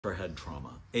for head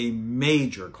trauma, a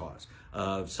major cause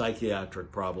of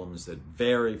psychiatric problems that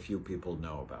very few people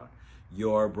know about.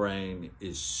 Your brain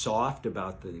is soft,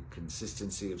 about the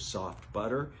consistency of soft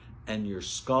butter, and your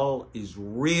skull is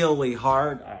really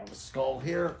hard. I have a skull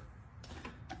here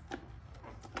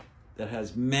that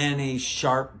has many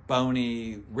sharp,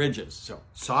 bony ridges. So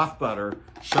soft butter,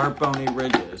 sharp, bony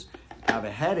ridges. Have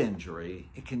a head injury,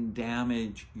 it can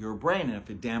damage your brain. And if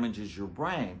it damages your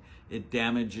brain, it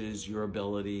damages your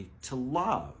ability to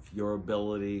love, your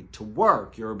ability to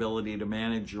work, your ability to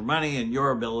manage your money, and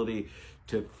your ability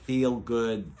to feel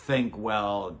good, think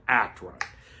well, and act right.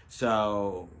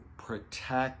 So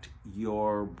protect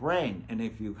your brain. And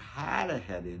if you've had a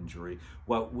head injury,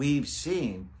 what we've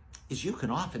seen is you can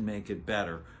often make it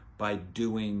better by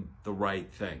doing the right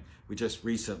thing. We just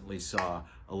recently saw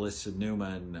Alyssa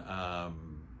Newman,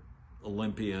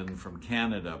 Olympian from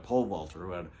Canada, pole vaulter,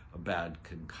 who had a bad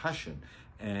concussion.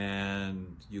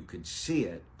 And you could see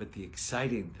it, but the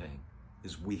exciting thing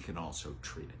is we can also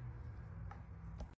treat it.